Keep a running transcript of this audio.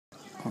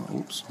Oh,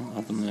 oops,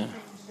 up in there.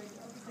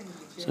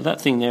 So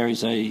that thing there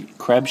is a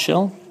crab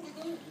shell,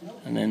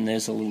 and then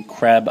there's a little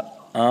crab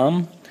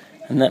arm,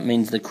 and that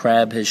means the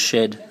crab has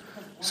shed.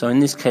 So in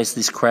this case,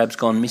 this crab's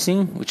gone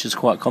missing, which is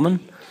quite common,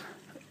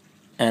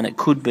 and it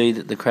could be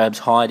that the crab's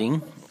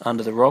hiding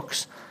under the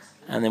rocks,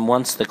 and then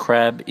once the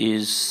crab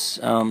is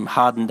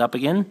hardened up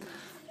again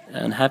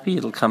and happy,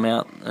 it'll come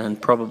out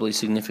and probably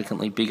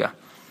significantly bigger.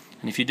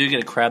 And if you do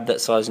get a crab that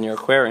size in your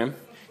aquarium,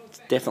 it's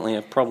definitely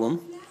a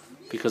problem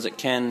because it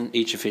can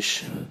eat your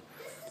fish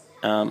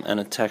and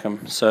attack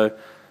them. So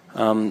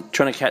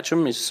trying to catch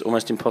them is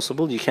almost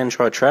impossible. You can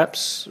try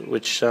traps,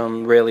 which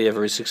rarely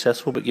ever is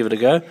successful, but give it a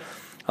go.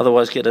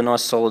 Otherwise, get a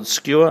nice solid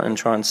skewer and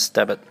try and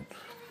stab it.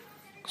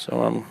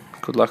 So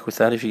good luck with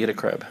that if you get a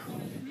crab.